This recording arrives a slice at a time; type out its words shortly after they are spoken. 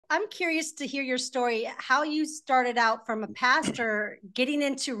I'm curious to hear your story, how you started out from a pastor, getting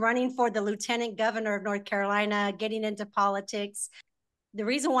into running for the lieutenant governor of North Carolina, getting into politics. The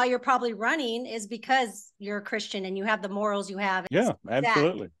reason why you're probably running is because you're a Christian and you have the morals you have. Yeah, That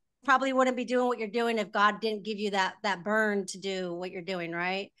absolutely. probably wouldn't be doing what you're doing if God didn't give you that burn to do what you're doing,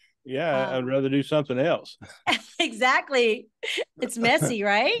 right? Yeah, I'd Um, rather do something else. exactly. It's messy,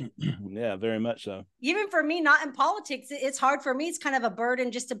 right? Yeah, very much so. Even for me, not in politics, it's hard for me. It's kind of a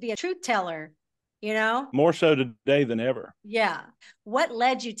burden just to be a truth teller, you know? More so today than ever. Yeah. What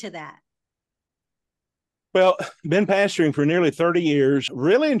led you to that? Well, been pastoring for nearly 30 years.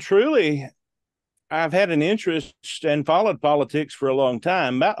 Really and truly, I've had an interest and followed politics for a long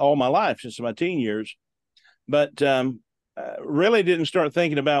time, about all my life since my teen years, but really didn't start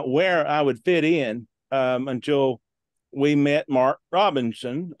thinking about where I would fit in until we met Mark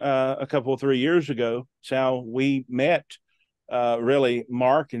Robinson a couple, 3 years ago. It's how we met, really,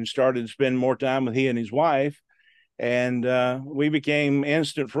 Mark, and started to spend more time with he and his wife. And we became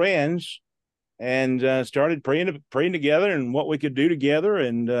instant friends and started praying together and what we could do together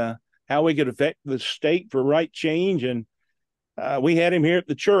and how we could affect the state for right change. And we had him here at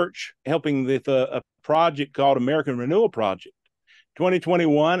the church helping with a project called American Renewal Project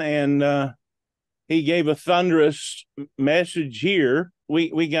 2021. And he gave a thunderous message here.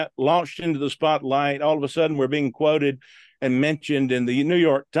 We got launched into the spotlight. All of a sudden, we're being quoted and mentioned in the New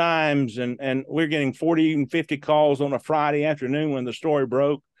York Times, and we're getting 40 and 50 calls on a Friday afternoon when the story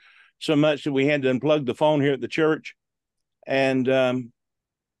broke, so much that we had to unplug the phone here at the church. And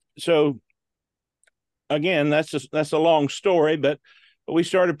so, again, that's a long story, but we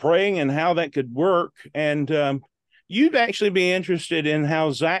started praying and how that could work. And you'd actually be interested in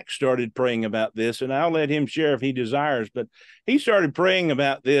how Zack started praying about this, and I'll let him share if he desires. But he started praying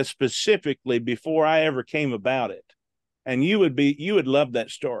about this specifically before I ever came about it, and you would love that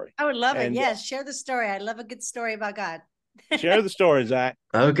story. I would love it. And Yes. Share the story. I love a good story about God. share the story, Zack.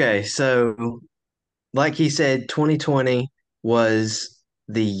 Okay, so like he said, 2020 was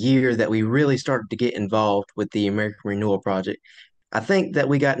the year that we really started to get involved with the American Renewal Project. I think that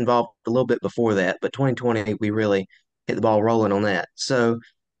we got involved a little bit before that, but 2020 we really hit the ball rolling on that. So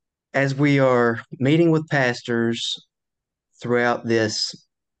as we are meeting with pastors throughout this,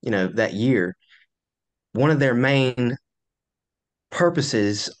 that year, one of their main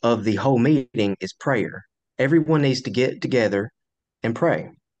purposes of the whole meeting is prayer. Everyone needs to get together and pray.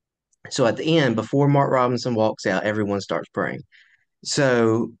 So at the end, before Mark Robinson walks out, everyone starts praying.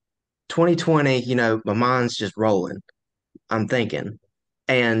 So 2020, my mind's just rolling. I'm thinking.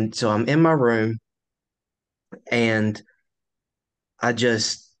 And so I'm in my room and I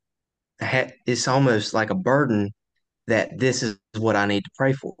just it's almost like a burden that this is what I need to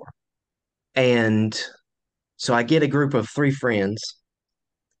pray for. And so I get a group of three friends,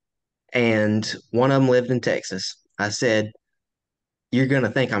 and one of them lived in Texas. I said, "You're going to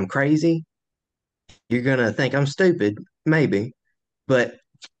think I'm crazy. You're going to think I'm stupid, maybe, but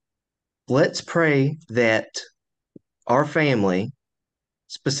let's pray that our family,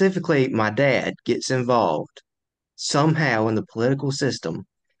 specifically my dad, gets involved somehow in the political system."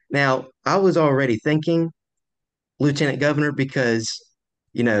 Now, I was already thinking lieutenant governor because,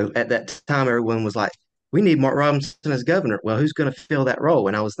 at that time, everyone was like, we need Mark Robinson as governor. Well, who's going to fill that role?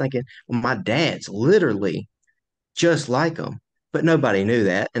 And I was thinking, well, my dad's literally just like him. But nobody knew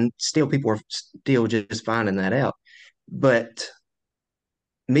that. And still, people were still just finding that out. But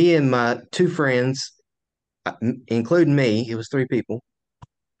me and my two friends, including me, it was three people.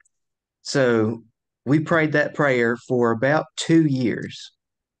 So we prayed that prayer for about 2 years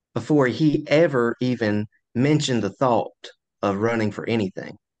before he ever even mentioned the thought of running for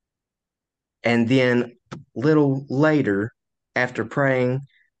anything. And then little later, after praying,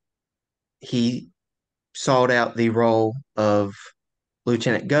 he sought out the role of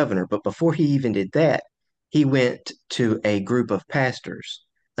lieutenant governor. But before he even did that, he went to a group of pastors,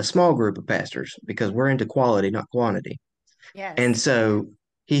 a small group of pastors, because we're into quality, not quantity. And Yes. so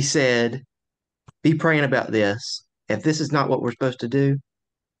he said, be praying about this. If this is not what we're supposed to do,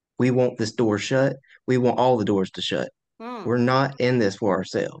 we want this door shut. We want all the doors to shut. Hmm. We're not in this for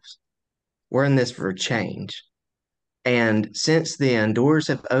ourselves. We're in this for a change. And since then, doors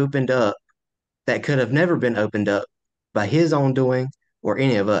have opened up that could have never been opened up by his own doing or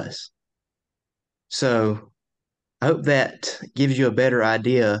any of us. So I hope that gives you a better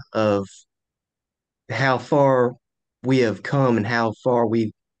idea of how far we have come and how far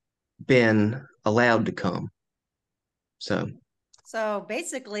we've been allowed to come. So, So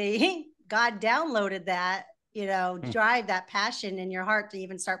basically, God downloaded that, drive that passion in your heart to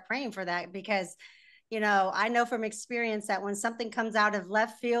even start praying for that because I know from experience that when something comes out of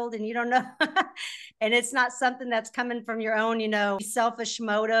left field and you don't know, and it's not something that's coming from your own, selfish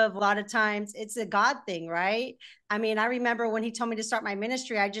motive, a lot of times it's a God thing, right? I mean, I remember when he told me to start my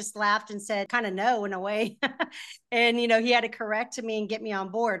ministry, I just laughed and said kind of no in a way. And, he had to correct me and get me on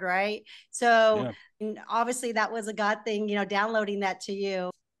board, right? So obviously that was a God thing, downloading that to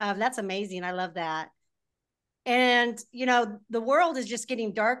you. That's amazing. I love that. And, the world is just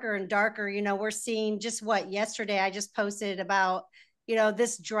getting darker and darker. We're seeing just yesterday I just posted about,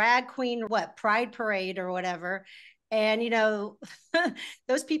 this drag queen, Pride Parade or whatever. And,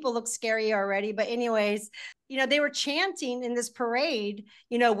 those people look scary already. But anyways, they were chanting in this parade,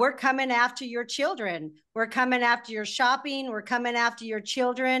 we're coming after your children. We're coming after your shopping. We're coming after your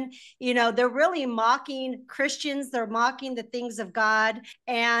children. They're really mocking Christians. They're mocking the things of God.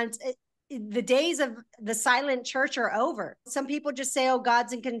 And the days of the silent church are over. Some people just say, oh,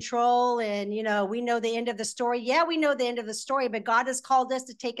 God's in control. And, we know the end of the story. Yeah, we know the end of the story, but God has called us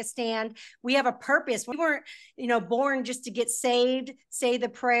to take a stand. We have a purpose. We weren't, born just to get saved, say the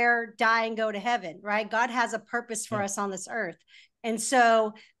prayer, die and go to heaven, right? God has a purpose for us on this earth. And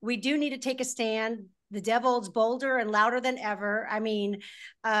so we do need to take a stand. The devil's bolder and louder than ever. I mean,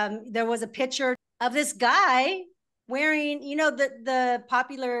 there was a picture of this guy wearing, the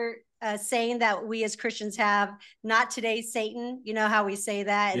popular saying that we as Christians have, not today, Satan. You know how we say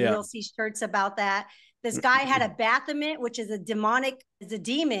that, and you'll see shirts about that. This guy had a Baphomet, which is a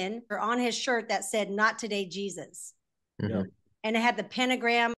demon, on his shirt that said, not today, Jesus. And it had the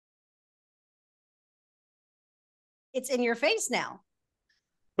pentagram. It's in your face now.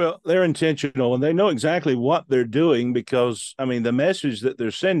 Well, they're intentional and they know exactly what they're doing because, the message that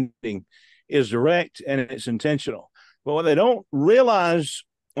they're sending is direct and it's intentional. But what they don't realize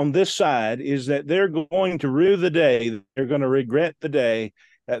on this side is that they're going to rue the day, they're going to regret the day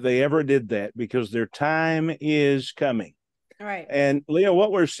that they ever did that because their time is coming. Right. And Leah,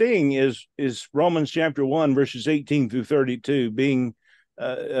 what we're seeing is Romans chapter 1, verses 18 through 32 being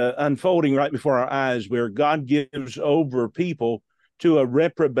unfolding right before our eyes, where God gives over people to a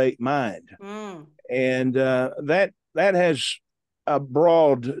reprobate mind. And that has a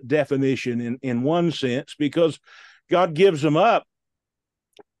broad definition in one sense, because God gives them up.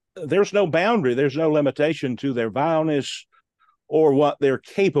 There's no boundary, there's no limitation to their vileness or what they're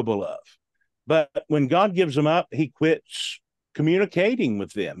capable of. But when God gives them up, he quits communicating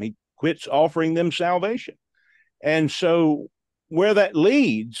with them. He quits offering them salvation. And so where that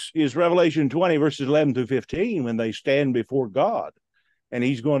leads is Revelation 20, verses 11 through 15, when they stand before God, and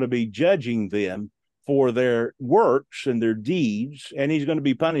he's going to be judging them for their works and their deeds, and he's going to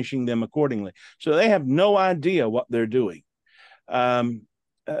be punishing them accordingly. So they have no idea what they're doing.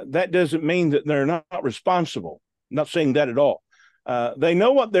 That doesn't mean that they're not responsible. I'm not saying that at all. They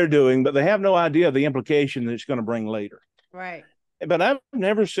know what they're doing, but they have no idea of the implication that it's going to bring later. Right. But I've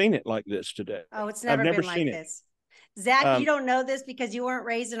never seen it like this today. Oh, it's never been like this. Zach, you don't know this because you weren't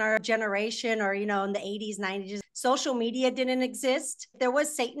raised in our generation or, in the 80s, 90s. Social media didn't exist. There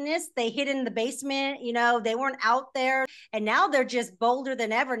was Satanists. They hid in the basement. They weren't out there. And now they're just bolder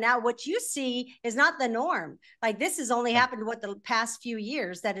than ever. Now, what you see is not the norm. Like, this has only happened the past few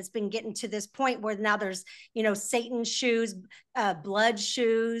years that it's been getting to this point where now there's, Satan shoes, blood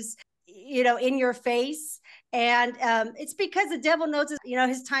shoes, in your face. And it's because the devil knows,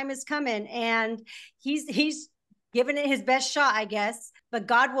 his time is coming, and he's giving it his best shot, I guess, but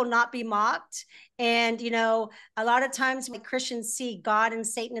God will not be mocked. And, a lot of times when Christians see God and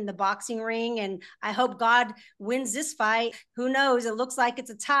Satan in the boxing ring, and I hope God wins this fight. Who knows? It looks like it's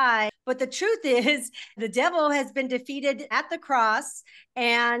a tie. But the truth is the devil has been defeated at the cross,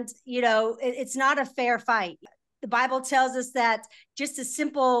 and, it's not a fair fight. The Bible tells us that just a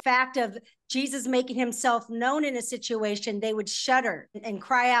simple fact of Jesus making himself known in a situation, they would shudder and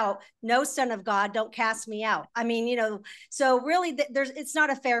cry out, "No, Son of God, don't cast me out." I mean, so really it's not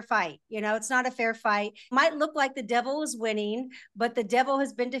a fair fight. It's not a fair fight. It might look like the devil is winning, but the devil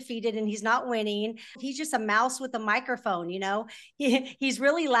has been defeated and he's not winning. He's just a mouse with a microphone. He's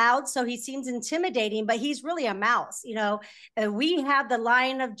really loud, so he seems intimidating, but he's really a mouse. We have the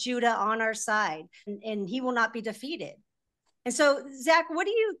Lion of Judah on our side, and he will not be defeated. And so, Zach, what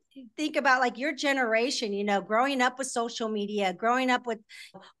do you think about your generation, growing up with social media, growing up with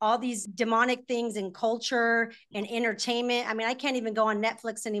all these demonic things and culture and entertainment? I mean, I can't even go on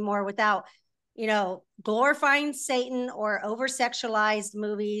Netflix anymore without, glorifying Satan or over-sexualized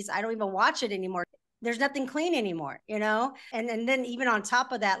movies. I don't even watch it anymore. There's nothing clean anymore, and then even on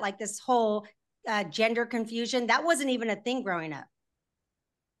top of that, this whole gender confusion, that wasn't even a thing growing up.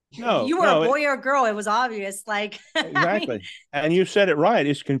 No, a boy or a girl. It was obvious. Exactly. And you said it right.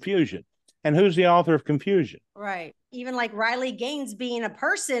 It's confusion. And who's the author of confusion? Right. Even like Riley Gaines being a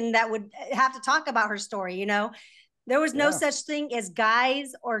person that would have to talk about her story, you know? There was no such thing as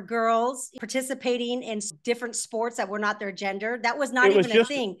guys or girls participating in different sports that were not their gender. That was not even a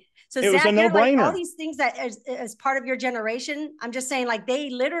thing. So Zach, you're like all these things that as part of your generation, I'm just saying like they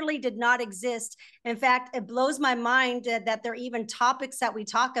literally did not exist. In fact, it blows my mind that they're even topics that we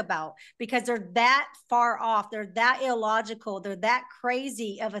talk about because they're that far off. They're that illogical. They're that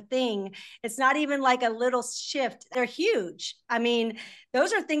crazy of a thing. It's not even like a little shift. They're huge. I mean,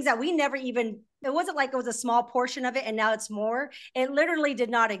 those are things that we never even, it wasn't like it was a small portion of it and now it's more. It literally did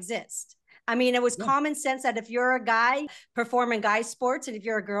not exist. I mean, it was common sense that if you're a guy, perform in guy sports, and if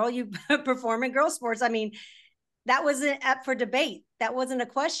you're a girl, you perform in girl sports. I mean, that wasn't up for debate. That wasn't a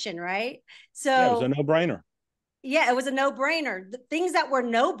question, right? So it was a no-brainer. Yeah, it was a no-brainer. The things that were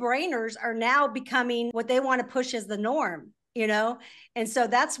no-brainers are now becoming what they want to push as the norm, you know? And so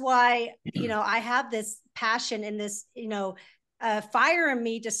that's why, you know, I have this passion and this, you know, fire in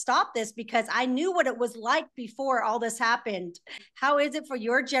me to stop this because I knew what it was like before all this happened. How is it for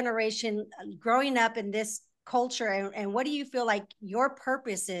your generation growing up in this culture? And what do you feel like your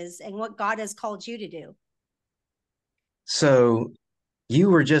purpose is and what God has called you to do? So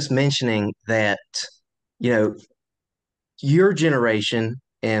you were just mentioning that, you know, your generation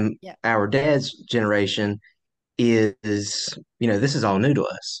and our dad's generation is, you know, this is all new to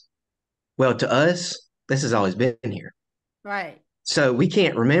us. Well, to us, this has always been here. Right. So we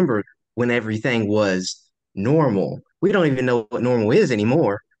can't remember when everything was normal. We don't even know what normal is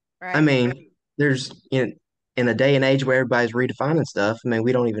anymore. Right. I mean, there's in a day and age where everybody's redefining stuff, I mean,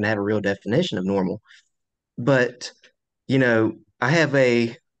 we don't even have a real definition of normal. But, you know, I have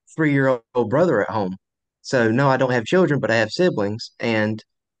a 3-year-old brother at home. So no, I don't have children, but I have siblings, and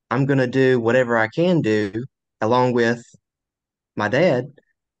I'm gonna do whatever I can do along with my dad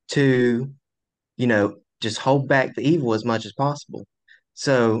to, you know, just hold back the evil as much as possible.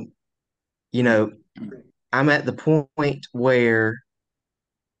 So, you know, I'm at the point where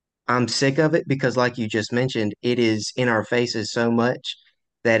I'm sick of it because, like you just mentioned, it is in our faces so much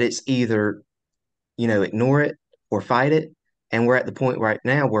that it's either, you know, ignore it or fight it. And we're at the point right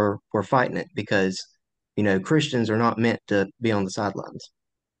now where we're fighting it because, you know, Christians are not meant to be on the sidelines.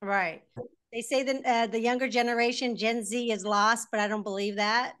 Right. They say that the younger generation, Gen Z, is lost, but I don't believe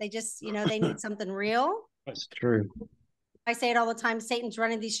that. They just, you know, they need something real. That's true. I say it all the time. Satan's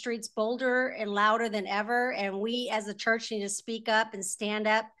running these streets bolder and louder than ever. And we as a church need to speak up and stand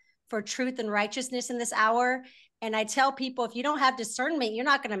up for truth and righteousness in this hour. And I tell people, if you don't have discernment, you're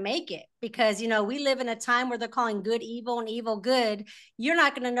not going to make it because, you know, we live in a time where they're calling good evil and evil good. You're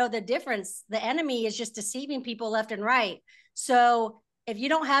not going to know the difference. The enemy is just deceiving people left and right. So if you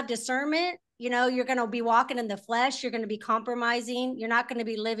don't have discernment, you know, you're going to be walking in the flesh. You're going to be compromising. You're not going to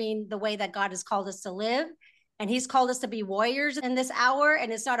be living the way that God has called us to live. And he's called us to be warriors in this hour.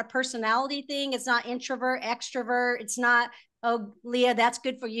 And it's not a personality thing. It's not introvert, extrovert. It's not, oh, Leah, that's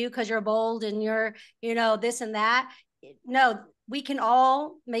good for you because you're bold and you're, you know, this and that. No, we can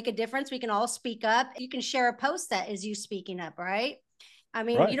all make a difference. We can all speak up. You can share a post that is you speaking up, right? I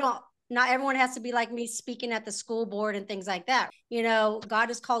mean, you don't, not everyone has to be like me speaking at the school board and things like that. You know, God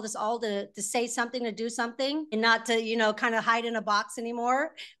has called us all to say something, to do something, and not to, you know, kind of hide in a box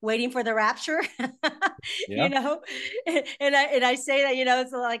anymore, waiting for the rapture. You know, and I say that, you know,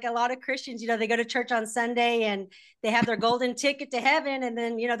 it's like a lot of Christians, you know, they go to church on Sunday and they have their golden ticket to heaven, and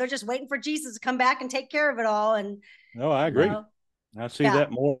then, you know, they're just waiting for Jesus to come back and take care of it all. And I agree. You know, I see that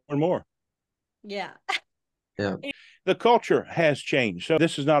more and more. Yeah. The culture has changed. So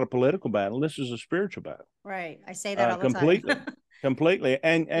this is not a political battle. This is a spiritual battle. Right. I say that all the completely, time. completely.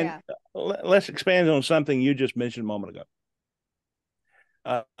 And let's expand on something you just mentioned a moment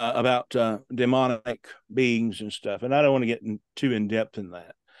ago about demonic beings and stuff. And I don't want to get too in depth in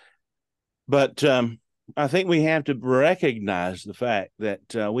that. But I think we have to recognize the fact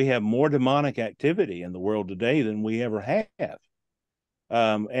that we have more demonic activity in the world today than we ever have.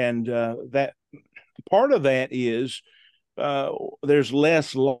 And that part of that is there's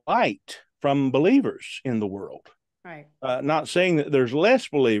less light from believers in the world. Right. Not saying that there's less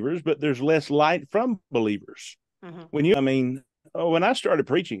believers, but there's less light from believers. When I started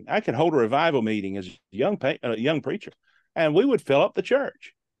preaching, I could hold a revival meeting as a young preacher, and we would fill up the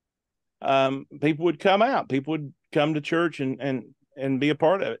church. People would come out. People would come to church and be a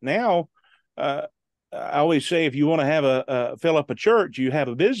part of it. Now, I always say, if you want to have fill up a church, you have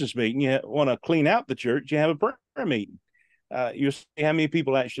a business meeting. You want to clean out the church, you have a prayer meeting. You see how many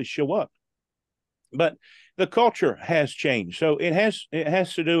people actually show up. But the culture has changed. So it has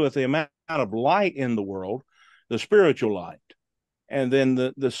to do with the amount of light in the world, the spiritual light, and then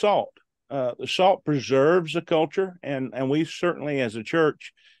the salt. The salt preserves the culture, and we certainly, as a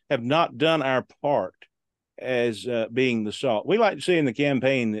church, have not done our part as being the salt. We like to say in the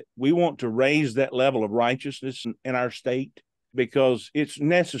campaign that we want to raise that level of righteousness in our state because it's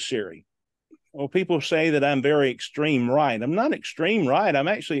necessary. Well, people say that I'm very extreme right. I'm not extreme right. I'm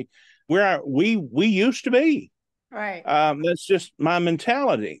actually where we used to be. Right. That's just my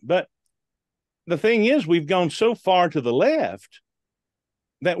mentality. But the thing is, we've gone so far to the left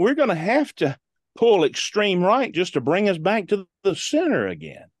that we're going to have to pull extreme right just to bring us back to the center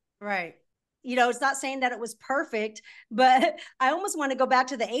again. Right. You know, it's not saying that it was perfect, but I almost want to go back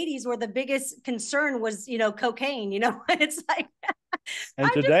to the 80s where the biggest concern was, you know, cocaine, you know, it's like,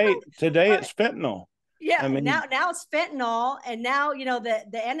 and today it's fentanyl. Yeah, I mean, now it's fentanyl, and now, you know,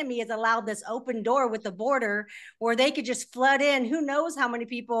 the enemy has allowed this open door with the border where they could just flood in who knows how many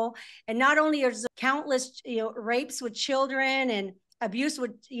people. And not only is countless, you know, rapes with children and abuse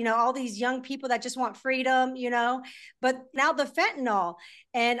with, you know, all these young people that just want freedom, you know, but now the fentanyl.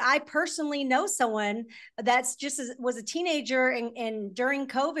 And I personally know someone that's just was a teenager and during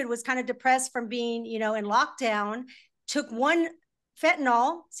COVID was kind of depressed from being, you know, in lockdown, took one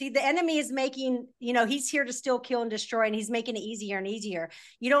fentanyl. See, the enemy is making, you know, he's here to still kill and destroy, and he's making it easier and easier.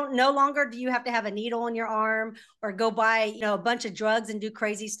 You don't, no longer do you have to have a needle in your arm or go buy, you know, a bunch of drugs and do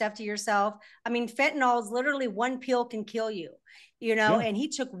crazy stuff to yourself. I mean, fentanyl is literally one pill can kill you, you know, and he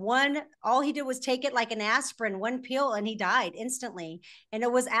took one, all he did was take it like an aspirin, one pill, and he died instantly. And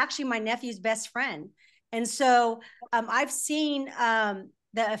it was actually my nephew's best friend. And so I've seen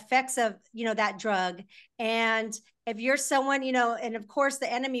the effects of, you know, that drug. And if you're someone, you know, and of course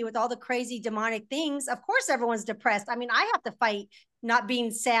the enemy with all the crazy demonic things, of course everyone's depressed. I mean, I have to fight not being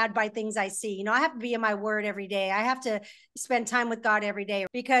sad by things I see. You know, I have to be in my word every day. I have to spend time with God every day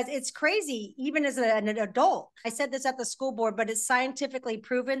because it's crazy, even as an adult. I said this at the school board, but it's scientifically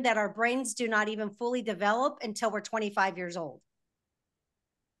proven that our brains do not even fully develop until we're 25 years old.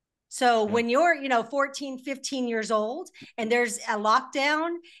 So when you're, you know, 14, 15 years old and there's a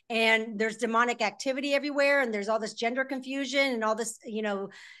lockdown and there's demonic activity everywhere and there's all this gender confusion and all this, you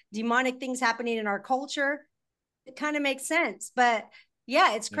know, demonic things happening in our culture, it kind of makes sense. But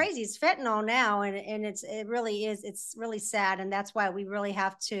yeah, it's crazy. It's fentanyl now. And it really is. It's really sad. And that's why we really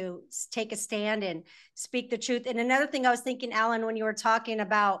have to take a stand and speak the truth. And another thing I was thinking, Allen, when you were talking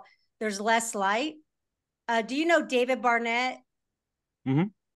about there's less light, do you know David Barnett? Mm-hmm.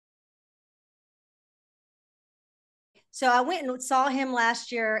 So I went and saw him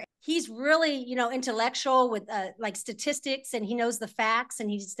last year. He's really, you know, intellectual with like statistics, and he knows the facts, and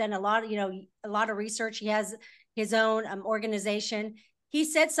he's done a lot of, you know, a lot of research. He has his own organization. He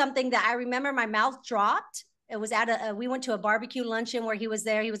said something that I remember my mouth dropped. It was at we went to a barbecue luncheon where he was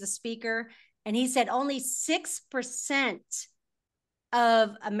there. He was a speaker, and he said only 6%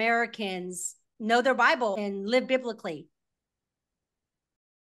 of Americans know their Bible and live biblically.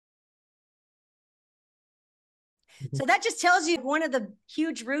 So that just tells you one of the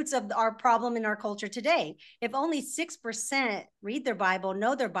huge roots of our problem in our culture today. If only 6% read their Bible,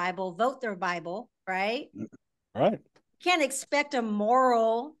 know their Bible, vote their Bible, right? Right. Can't expect a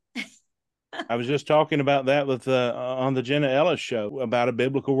moral. I was just talking about that with on the Jenna Ellis show about a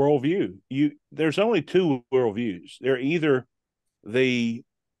biblical worldview. There's only two worldviews. They're either the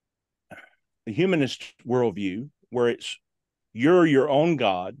humanist worldview, where it's you're your own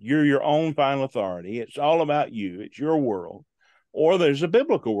God, you're your own final authority, it's all about you, it's your world, or there's a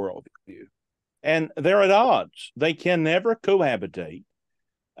biblical worldview. And they're at odds. They can never cohabitate.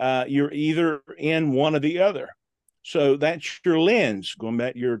 You're either in one or the other. So that's your lens, going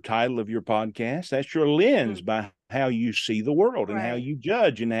back to your title of your podcast, that's your lens by how you see the world and how you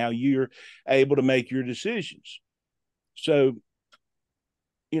judge and how you're able to make your decisions. So,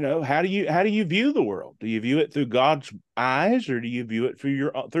 you know, how do you view the world? Do you view it through God's eyes, or do you view it through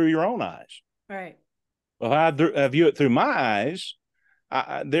your own eyes? Right. Well, I view it through my eyes.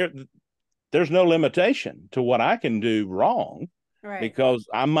 There's no limitation to what I can do wrong, because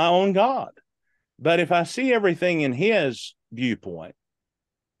I'm my own God. But if I see everything in His viewpoint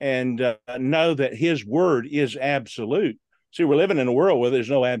and know that His word is absolute, see, we're living in a world where there's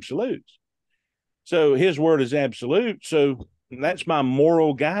no absolutes. So His word is absolute. So that's my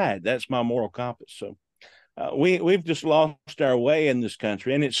moral guide. That's my moral compass. So we've just lost our way in this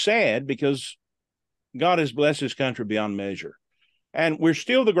country. And it's sad because God has blessed this country beyond measure. And we're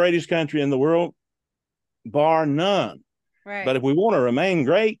still the greatest country in the world, bar none. Right. But if we want to remain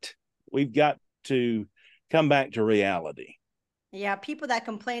great, we've got to come back to reality. Yeah, people that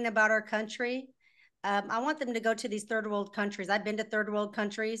complain about our country, I want them to go to these third world countries. I've been to third world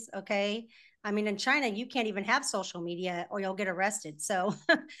countries, okay? I mean, in China, you can't even have social media or you'll get arrested. So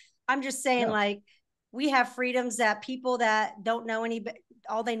I'm just saying, like, we have freedoms that people that don't know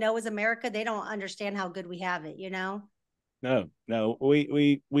all they know is America. They don't understand how good we have it, you know? No,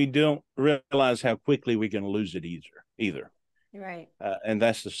 we don't realize how quickly we can lose it either. Right. And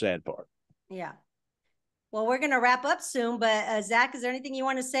that's the sad part. Yeah. Well, we're going to wrap up soon, but Zack, is there anything you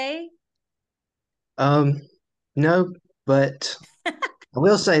want to say? No, but I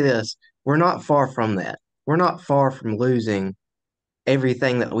will say this. We're not far from that. We're not far from losing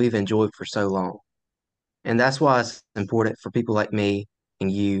everything that we've enjoyed for so long. And that's why it's important for people like me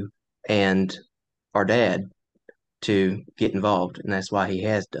and you and our dad to get involved. And that's why he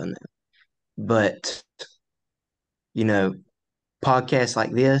has done that. But, you know, podcasts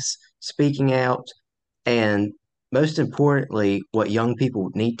like this, speaking out, and most importantly, what young people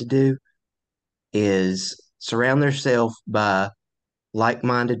need to do is surround themselves by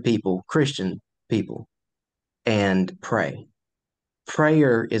like-minded people, Christian people, and pray.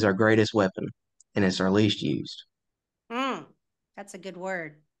 Prayer is our greatest weapon, and it's our least used. That's a good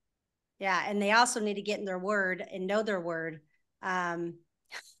word. Yeah, and they also need to get in their word and know their word. I'm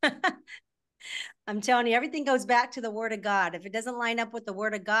telling you, everything goes back to the word of God. If it doesn't line up with the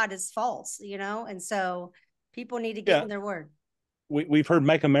word of God, it's false, you know? And so people need to get in their word. We've heard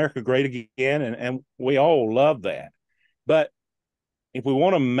Make America Great Again, and we all love that. But if we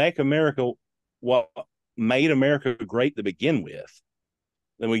want to make America what made America great to begin with,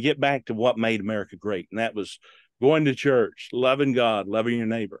 then we get back to what made America great. And that was going to church, loving God, loving your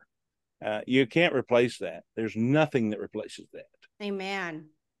neighbor. You can't replace that. There's nothing that replaces that. Amen.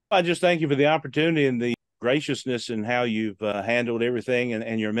 I just thank you for the opportunity and the graciousness in how you've handled everything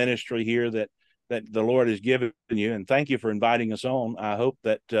and your ministry here that the Lord has given you. And thank you for inviting us on. I hope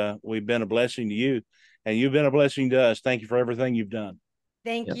that we've been a blessing to you and you've been a blessing to us. Thank you for everything you've done.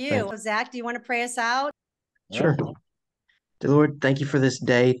 Thank you. Zack, do you want to pray us out? Sure. Dear Lord, thank you for this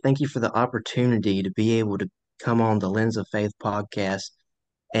day. Thank you for the opportunity to be able to come on the Lens of Faith podcast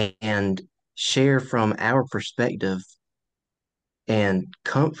and share from our perspective and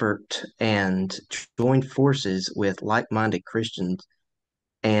comfort and join forces with like-minded Christians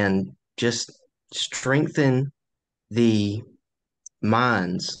and just strengthen the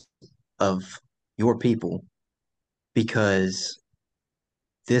minds of your people, because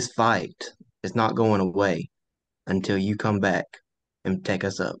this fight is not going away until you come back and take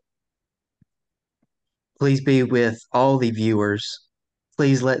us up. Please be with all the viewers.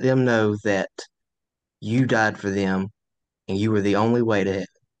 Please let them know that you died for them and you were the only way to heaven.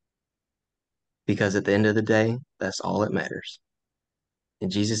 Because at the end of the day, that's all that matters. In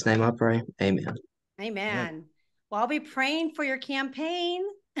Jesus' name I pray. Amen. Amen. Well, I'll be praying for your campaign.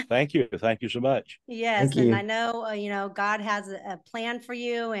 Thank you. Thank you so much. Yes. And I know, God has a plan for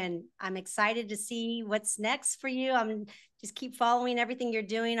you, and I'm excited to see what's next for you. I'm just keep following everything you're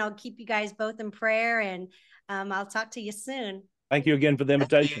doing. I'll keep you guys both in prayer, and I'll talk to you soon. Thank you again for the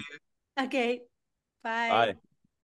invitation. Okay. Bye. Bye.